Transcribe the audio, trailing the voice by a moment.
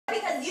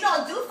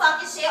don't do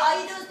fucking shit.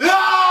 All you do is... No!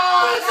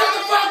 Shut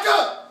the fuck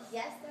up!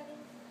 Yes, Daddy.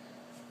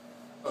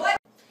 What?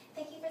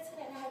 Thank you for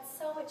tonight. I had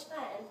so much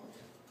fun.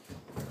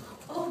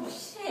 Oh,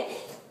 shit.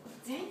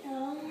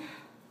 Damn.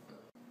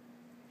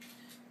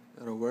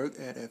 That'll work.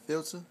 Add that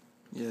filter.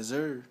 Yes,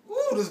 sir.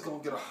 Ooh, this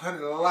gonna get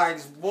 100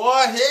 likes,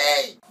 boy.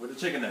 Hey! Where the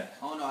chicken at?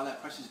 Oh no, I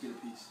let Precious get a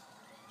piece.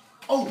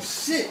 Oh,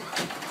 shit.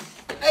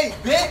 Hey,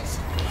 bitch.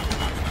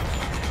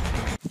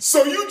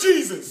 So you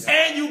Jesus.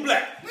 And you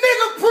black.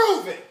 Nigga,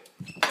 prove it.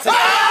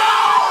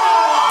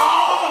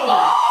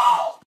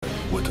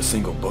 With a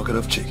single bucket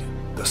of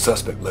chicken, the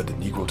suspect led the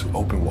Negro to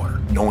open water,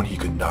 knowing he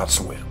could not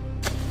swim.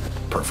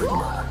 Perfect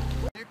murder.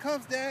 Here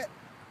comes that.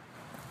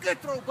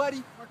 Good throw,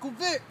 buddy. Michael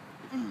Vick.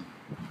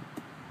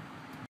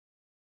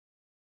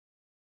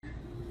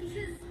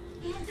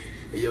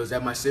 Hey, yo, is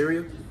that my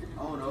cereal?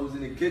 Oh no, it was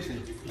in the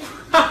kitchen.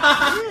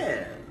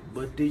 Yeah,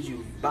 but did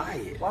you buy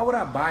it? Why would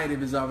I buy it if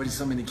there's already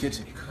some in the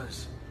kitchen?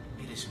 Because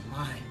it is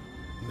my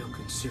milk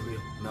and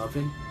cereal,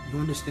 Melvin. You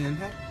understand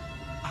that?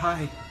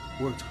 I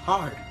worked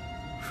hard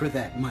for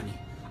that money.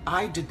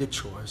 I did the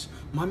chores.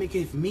 Mommy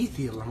gave me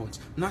the allowance,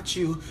 not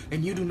you,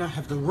 and you do not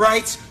have the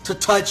right to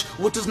touch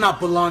what does not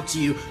belong to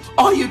you.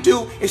 All you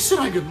do is sit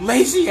on your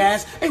lazy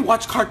ass and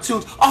watch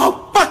cartoons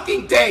all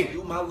fucking day.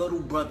 You my little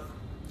brother.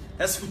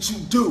 That's what you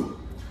do.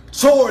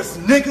 Chores,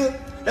 nigga.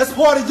 That's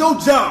part of your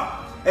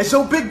job. As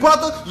your big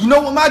brother, you know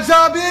what my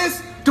job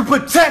is? To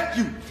protect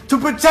you. To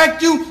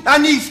protect you, I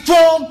need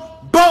strong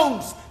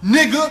bones,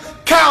 nigga.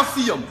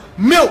 Calcium,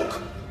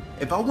 milk.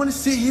 If I want to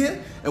sit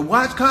here and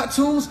watch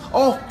cartoons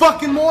all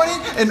fucking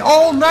morning and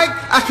all night,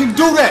 I can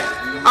do that.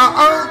 I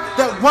earned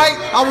that right.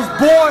 I was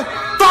born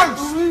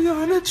first. We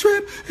on a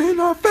trip in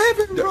our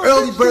favorite. The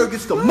early bird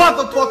gets the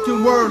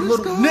motherfucking word,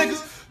 little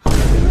niggas.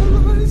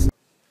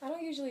 I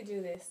don't usually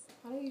do this.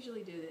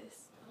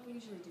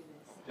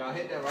 Y'all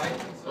hit that right?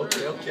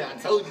 Okay, I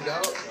told you,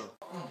 dog.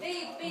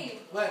 Babe.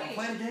 What?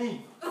 Play the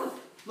game.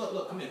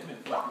 Look, come here. Let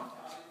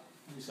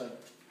me show you.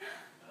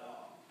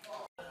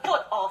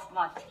 Foot off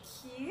my...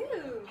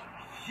 Cute.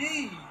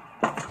 Gee.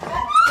 Oh,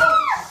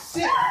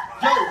 shit.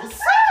 Yo,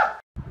 what's up?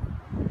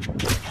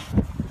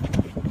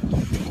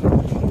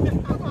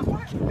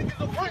 It's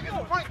a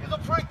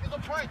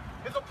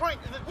prank.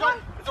 It's a joke.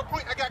 It's a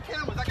prank. I got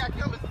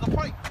cameras. It's a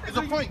prank. It's a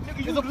prank. What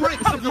are you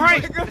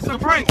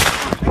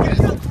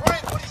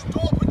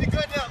doing? Put the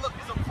gun down. Look,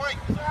 it's a prank.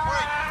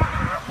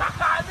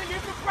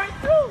 It's a prank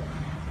too.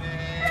 Man.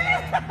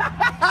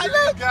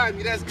 You got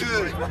me. That's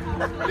good.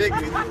 Big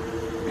good.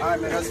 All right,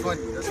 man. That's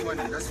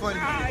funny.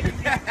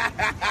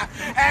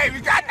 Hey, we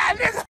got that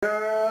nigga.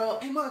 Girl.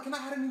 Hey, Mom, can I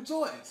have the new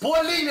Jordans?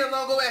 Boy, leave me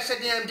alone. Go ask your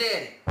damn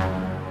daddy.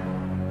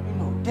 You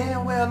know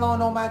damn well I don't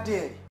know my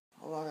daddy.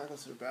 Hold on, I gotta go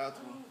to the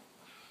bathroom.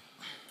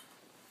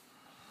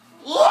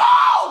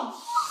 Whoa!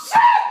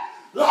 Shit!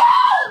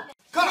 Whoa!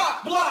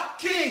 Cock block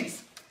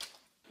kings!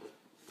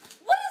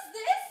 What is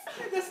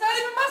this? That's not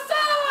even my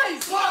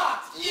size!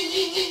 Blocked!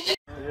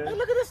 Hey,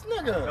 look at this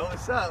nigga. Yo,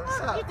 what's up?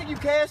 You think you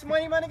cash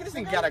money, my nigga? This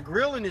nigga got a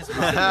grill in this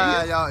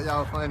bitch.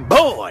 Y'all funny.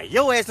 Boy,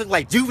 your ass look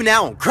like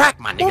Juvenile on crack,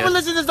 my nigga. What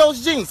religion is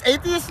those jeans?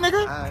 Atheist,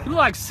 nigga? You look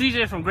like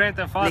CJ from Grand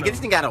Theft Auto. Nigga, this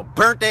nigga got a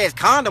burnt ass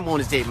condom on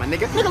his head, my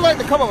nigga. Nigga like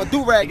to come up with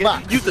do-rag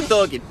box. Used to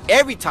thug in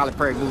every Tyler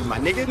Perry movie, my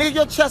nigga. Nigga,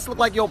 your chest look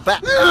like your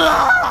back.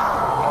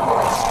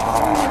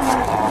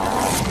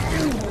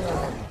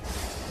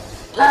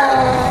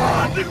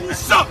 Nigga,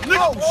 what's up,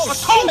 nigga? I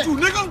told you,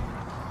 nigga.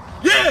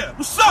 Yeah,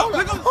 what's up,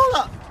 nigga? Hold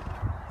up.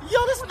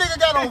 Yo, this nigga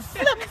got on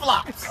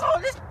flip-flops. Oh,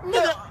 this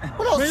nigga.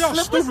 Man, y'all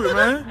stupid,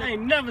 man. I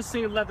ain't never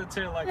seen leather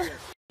tail like that.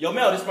 Yo,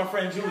 Mel, this is my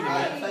friend Julie,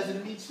 man. Pleasure to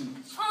meet you.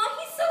 Oh,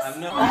 he's so I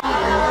know.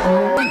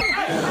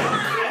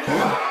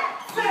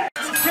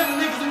 Killing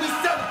niggas and we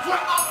selling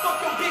drunk. I'll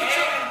fuck your bitch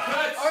up.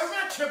 Or we're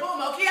gonna triple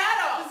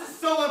macchiato. This is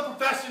so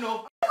unprofessional.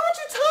 What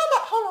you talking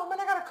about? Hold on, man,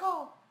 I got a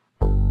call.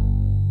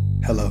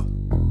 Hello.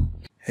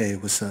 Hey,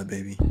 what's up,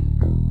 baby?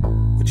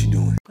 What you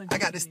doing? I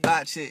got this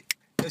thought chick.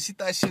 Yo, she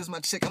thought she was my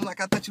chick. I'm like,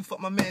 I thought you fucked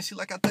my man. She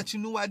like, I thought you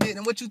knew I did.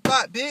 And what you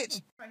thought,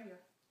 bitch? right here.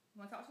 You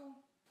wanna talk to him?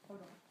 Hold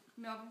on.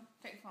 Melvin,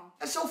 take the phone.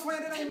 That's your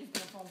friend that ain't... Take the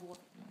phone, boy.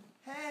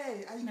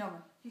 Hey, I...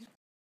 Melvin. He's...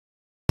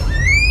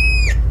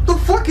 The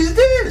fuck is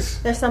this?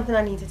 There's something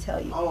I need to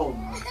tell you. Oh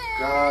my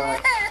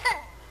god.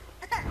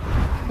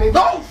 Baby.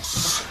 No!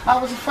 I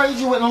was afraid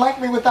you wouldn't like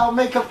me without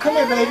makeup. Come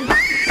here, baby.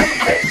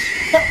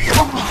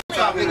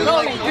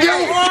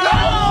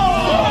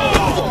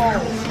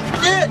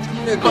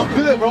 I'm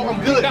good, bro.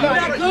 I'm good.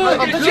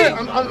 I'm legit.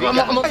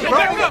 I'm okay, bro.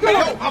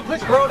 I'm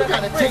pushing, bro. I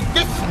gotta take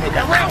this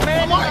nigga out,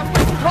 man.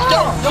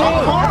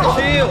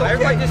 Chill.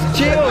 Everybody just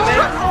chill, man.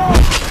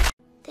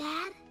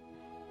 Dad,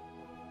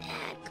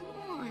 come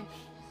on.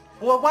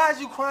 Well, why is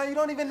you crying? You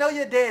don't even know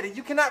your daddy.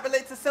 You cannot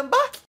relate to Simba.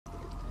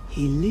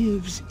 He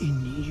lives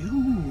in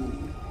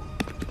you.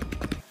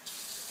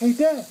 Hey,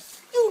 Dad.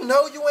 You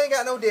know you ain't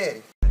got no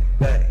daddy.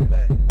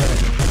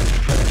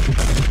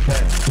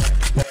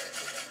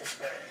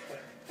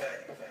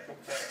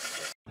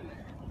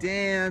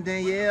 Damn,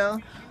 Danielle.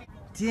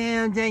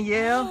 Damn,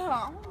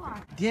 Danielle.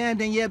 Damn,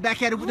 Danielle,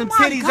 back at it with them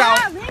titties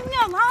out. Leave me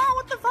alone.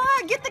 What the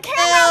fuck? Get the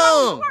camera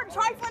out.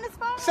 trifling as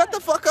fuck. Shut the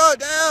fuck up,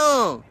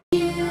 down.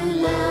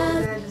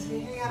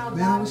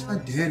 Man, I wish my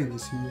daddy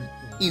was here.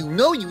 You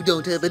know you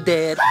don't have a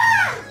dad.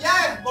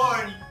 Yes,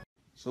 Barney.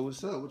 So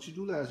what's up? What you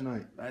do last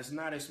night? Last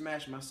night I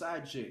smashed my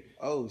side chick.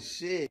 Oh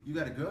shit. You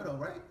got a girl though,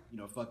 right? You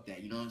know, fuck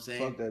that. You know what I'm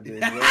saying? Fuck that bitch.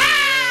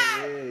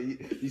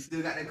 Yeah. You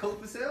still got that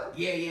coke for sale?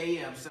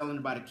 Yeah. I'm selling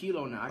about a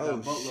kilo now. I got a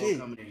boatload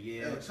coming in.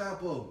 Yeah. El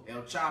Chapo.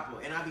 El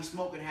Chapo. And I be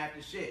smoking half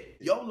the shit.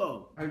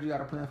 YOLO. I heard you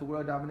got a plan for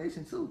world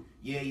domination too.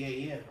 Yeah.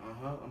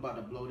 I'm about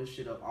to blow this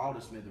shit up all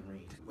the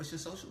smithereens. What's your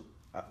social?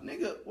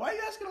 Nigga, why you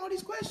asking all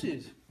these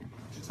questions? What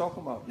you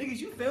talking about? Niggas,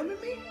 you filming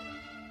me?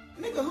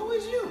 Nigga, who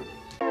is you?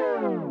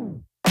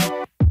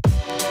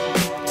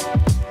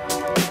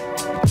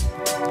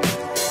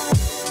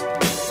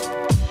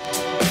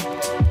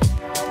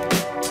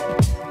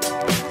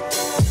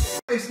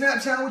 Hey,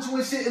 Snapchat with you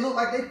and shit, it look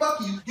like they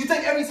fuck you. You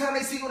think every time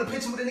they see you in a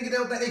picture with a nigga, they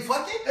look like they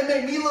fucking? It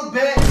make me look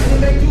bad,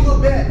 and it make you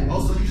look bad.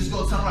 Also, you just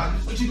go turn around.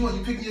 What you doing?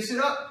 You picking your shit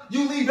up?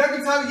 You leave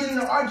every time you get in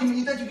an argument,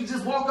 you think you can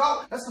just walk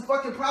out? That's the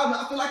fucking problem.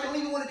 I feel like I don't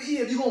even want to be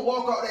here if you gonna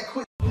walk out that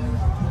quick.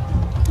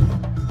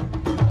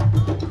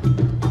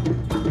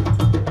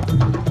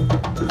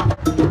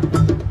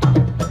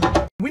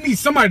 We need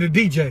somebody to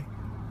DJ.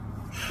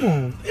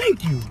 Oh,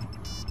 thank you.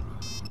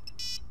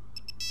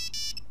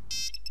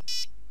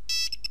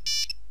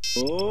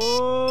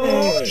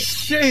 Oh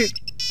shit.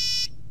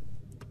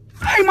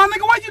 Hey, my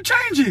nigga, why you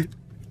change it?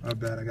 My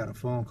bad, I got a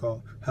phone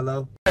call.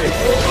 Hello?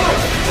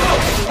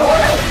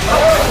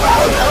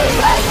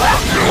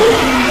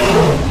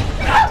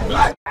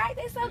 Right,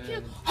 they so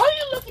cute. Who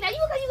you looking at?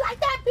 You like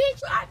that,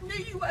 bitch? I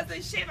knew you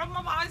wasn't shit. I'm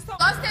on my so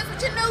lost this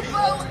with your new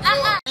boo.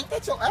 Ain't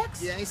that your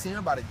ex? Yeah, I ain't seen her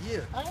about a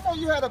year. I didn't know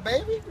you had a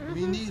baby.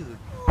 Me neither.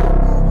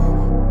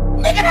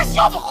 Nigga, that's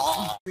your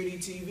 3D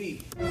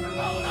TV.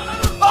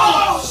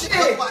 Oh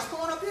shit! What's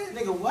going up here?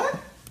 Nigga, what?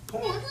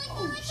 Oh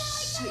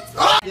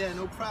shit. Yeah,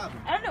 no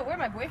problem. I don't know where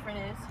my boyfriend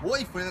is.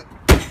 Boyfriend?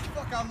 What the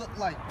fuck I look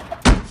like?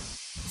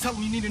 Tell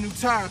him you need a new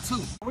tire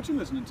too. What you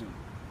listening to?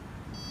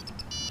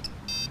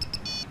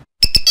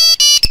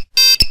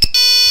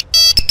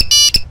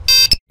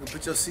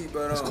 Put your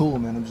seatbelt on. It's cool,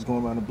 man. I'm just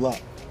going around the block.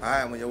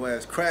 Alright, when your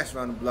ass crash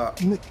around the block.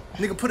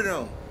 Nigga, put it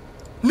on.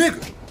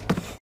 Nigga!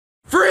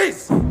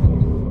 Freeze!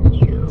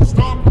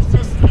 Stop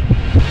resisting.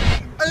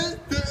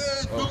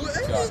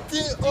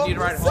 You need to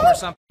ride home or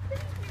something?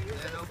 Yeah,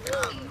 no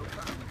problem.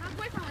 My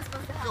boyfriend was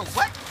supposed to help. Yo,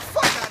 what?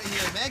 Fuck out of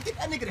here, man. Get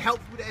that nigga to help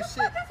you with that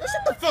shit. Yo,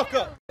 shut the fuck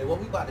up. Hey, what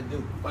we about to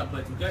do? About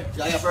to play 2K.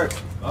 Y'all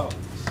first. Oh,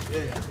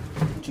 Yeah.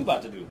 what you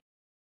about to do?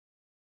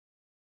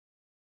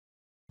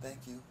 Thank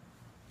you.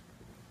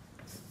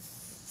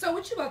 So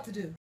what you about to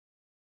do?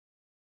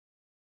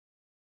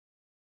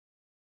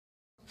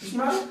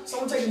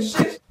 Someone taking a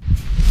shit?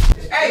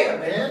 Hey,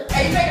 man.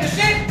 Hey, you taking a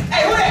shit?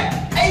 Hey, who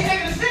that? Hey, you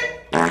taking a shit?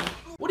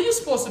 What are you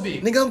supposed to be?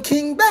 Nigga, I'm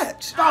King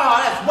Batch.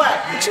 Oh, that's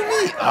whack. What you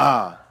mean?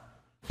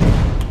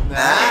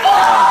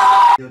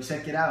 Yo,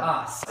 check it out.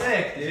 Ah,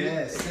 sick, dude.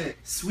 Yeah, sick.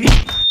 Sweet.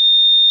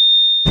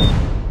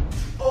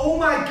 Oh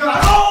my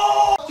god.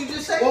 Oh! What you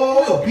just say? Whoa,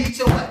 we'll beat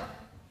your ass.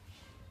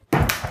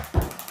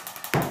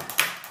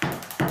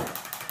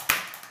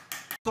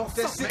 Off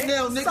that shit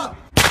now, nigga.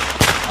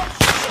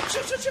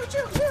 Chill.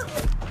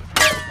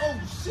 Oh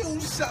shit, who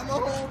shot my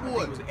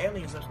homeboy? There's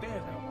aliens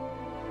upstairs now.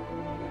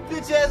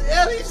 Bitch ass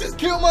aliens just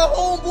killed my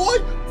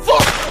homeboy.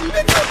 Fuck you,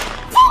 nigga.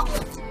 Fuck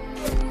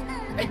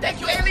you. Hey,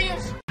 thank you,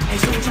 aliens. Hey,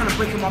 so we're trying to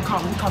break in my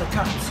car. We call the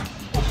cops.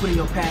 Or put in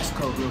your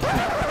passcode real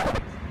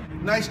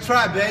quick. Nice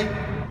try, babe.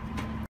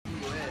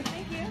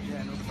 Thank you.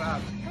 Yeah, no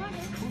problem. Come on,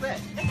 man. Who that?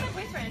 That's my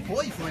boyfriend.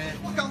 Boyfriend?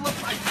 What I look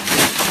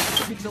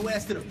like? Get your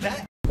ass to the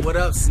back. What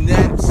up,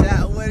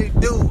 Snapchat? What it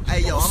do?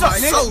 Hey, yo, What's I'm up,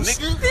 like, nigga? so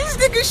these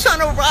niggas trying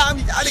to rob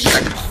me.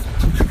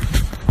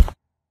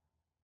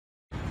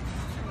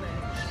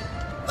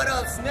 What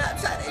up,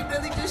 Snapchat? They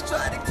really just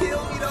trying to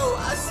kill me, though.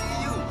 I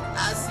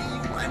see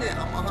you running.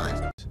 I'm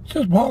 100.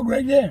 Just park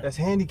right there. That's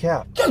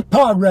handicapped. Just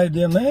park right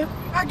there, man.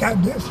 I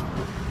got this.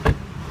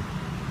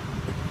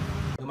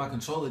 My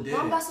controller did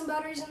Mom it. got some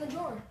batteries in the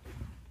drawer.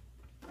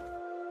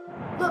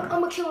 Look,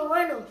 I'm a killer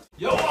rhino.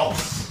 Yo!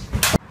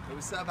 Hey,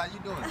 what's up? How you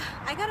doing?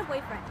 I got a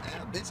boyfriend.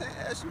 Damn, bitch ain't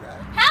asked you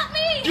that. Help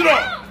me! Get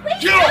up!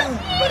 Please Get help up! me!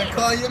 Better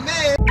call your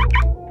man.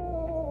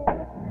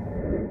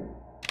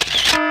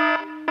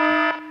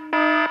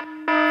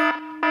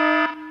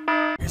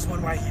 Here's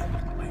one right here.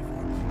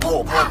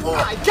 Pull. Got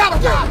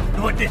him!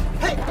 No, it didn't.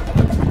 Hey!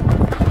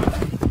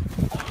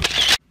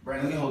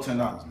 Brandon, let me hold $10,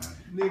 man.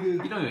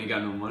 Nigga. You know you ain't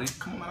got no money.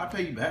 Come on, man, I'll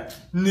pay you back.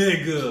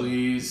 Nigga.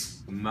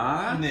 Please.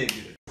 My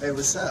nigga. Hey,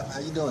 what's up? How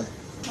you doing?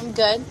 I'm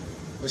good.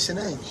 What's your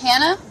name?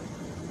 Hannah?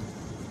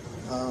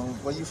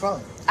 Where you from?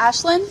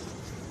 Ashlyn?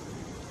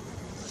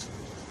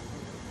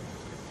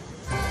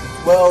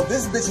 Well,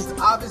 this bitch is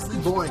obviously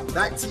boring.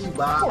 Back to you,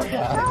 Bob.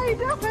 I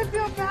definitely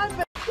feel bad,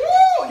 but...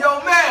 Woo! Yo,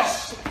 man!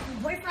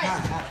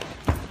 Boyfriend.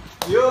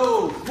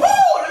 Yo! Woo!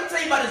 Let me tell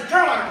you about this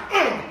girl.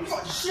 You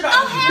fuck the shit out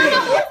of me, hell no,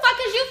 bitch. who the fuck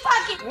is you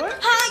fucking? What?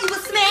 Huh? You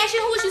was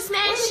smashing? Who was you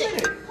smashing?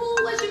 Wait a minute. Who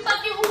was you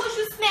fucking? Who was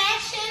you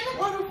smashing?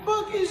 Why the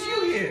fuck is you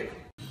here?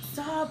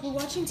 Stop, we're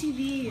watching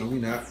TV. No, we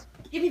not.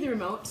 Give me the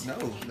remote. No,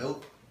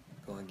 nope.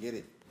 Go and get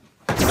it.